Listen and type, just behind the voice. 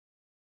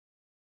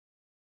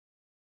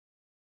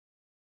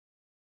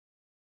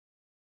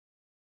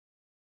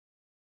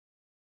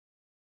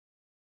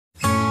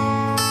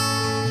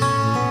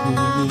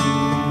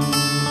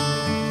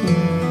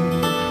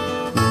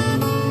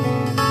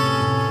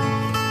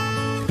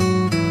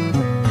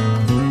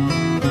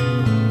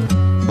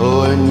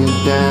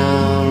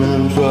down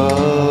in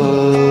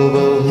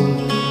trouble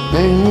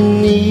and you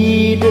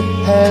need a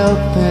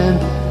helping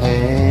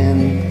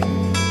hand,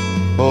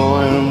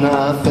 or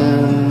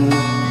nothing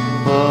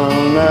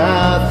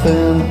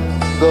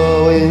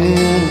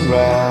going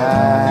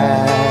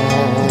right.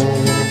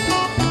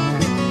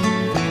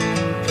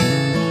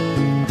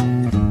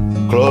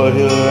 Close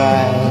your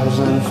eyes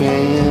and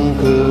think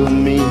of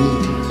me,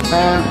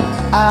 and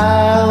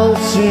I'll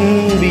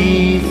soon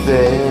be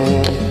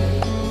there,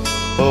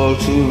 oh,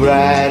 to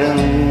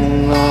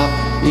brighten up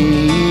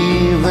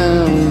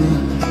even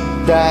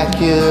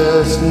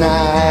darkest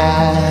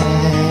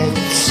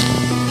nights.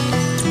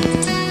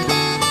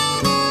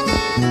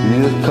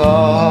 You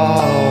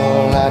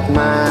call out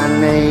my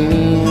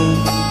name,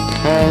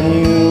 and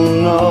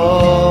you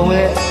know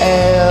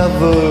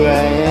wherever I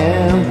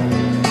am,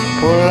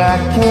 well, I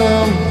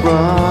come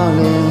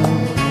running,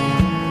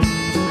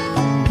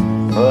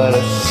 but I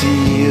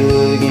see you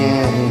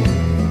again.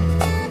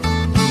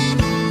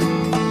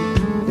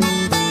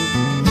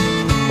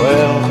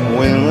 Well,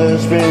 winter,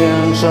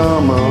 spring,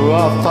 summer,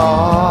 or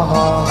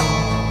fall,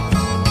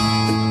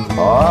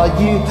 all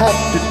you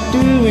have to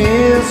do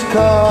is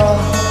call,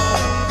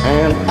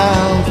 and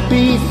I'll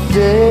be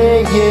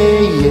there, yeah,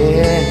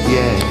 yeah,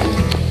 yeah.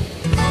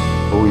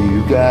 Oh, you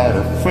got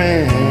a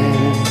friend.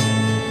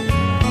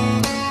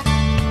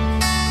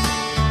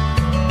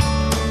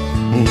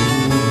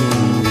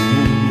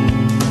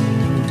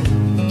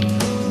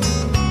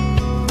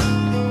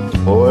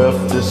 Or if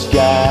the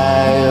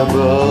sky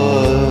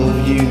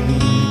above you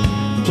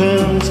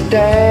turns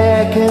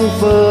dark and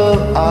full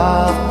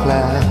of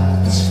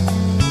clouds,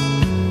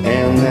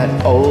 and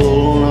that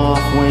old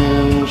north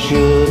wind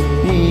should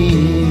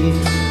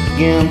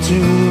begin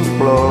to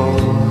blow,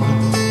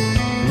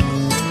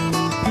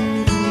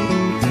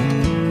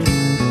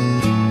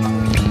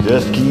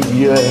 just keep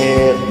your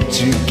head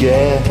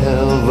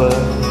together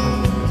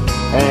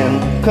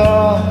and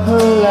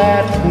call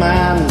out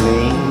my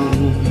name,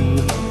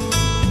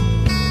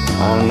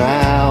 and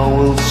I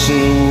will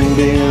soon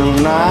be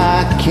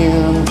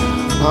knocking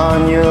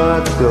on your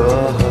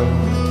door.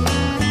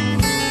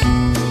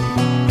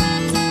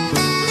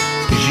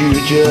 You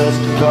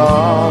just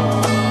call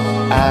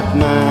out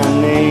my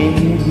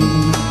name,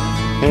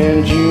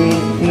 and you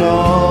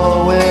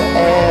know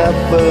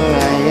wherever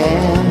I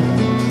am,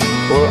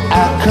 or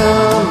I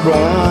come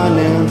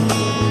running,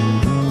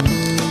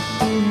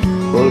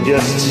 well,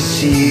 just to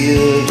see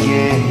you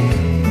again.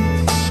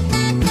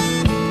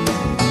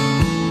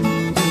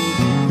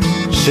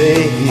 Say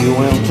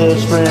winter,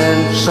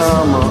 spring,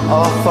 summer,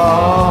 or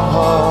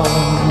fall,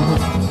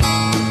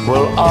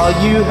 well, all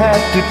you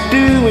have to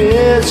do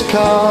is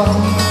call,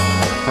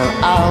 and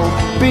I'll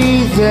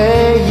be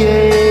there,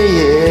 yeah,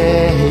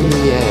 yeah,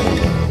 yeah.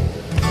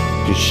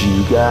 'Cause you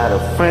got a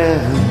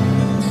friend.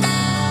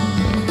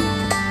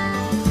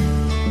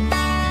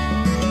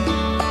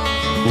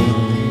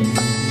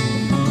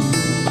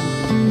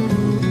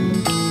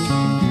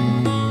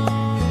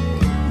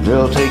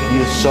 They'll take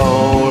your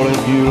soul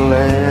if you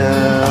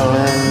let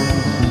them.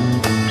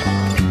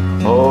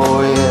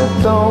 Oh yeah,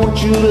 don't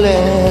you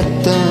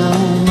let them.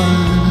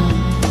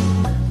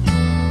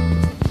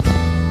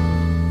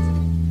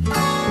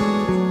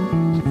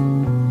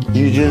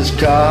 You just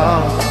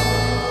call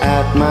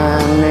out my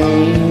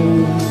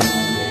name,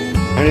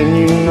 and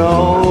you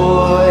know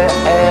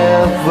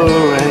wherever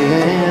I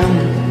am,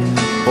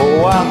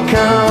 oh, I'll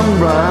come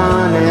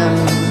running.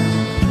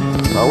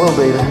 I will,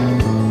 baby.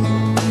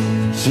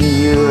 See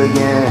you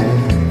again.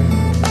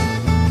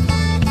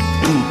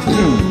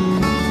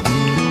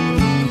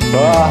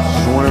 Last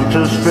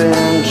winter,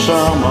 spring,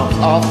 summer,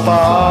 or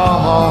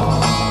fall,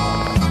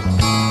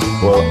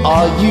 well,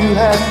 all you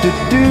have to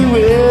do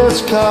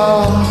is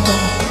call,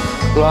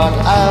 but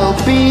I'll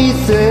be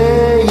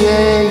there,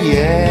 yeah,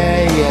 yeah,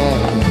 yeah.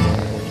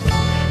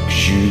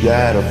 'Cause you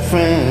got a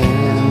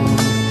friend.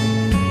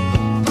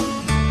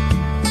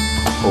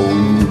 Oh,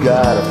 you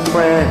got a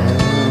friend.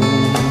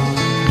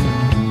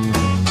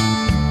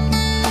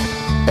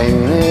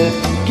 Ain't it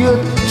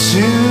good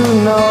to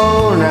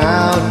know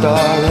now,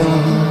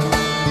 darling,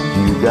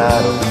 you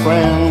got a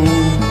friend.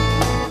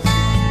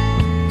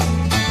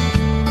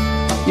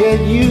 Yeah,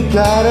 you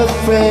got a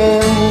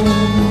friend.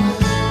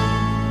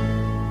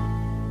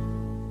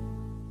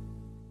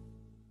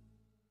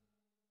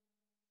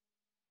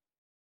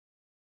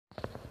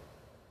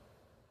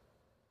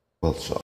 Well, so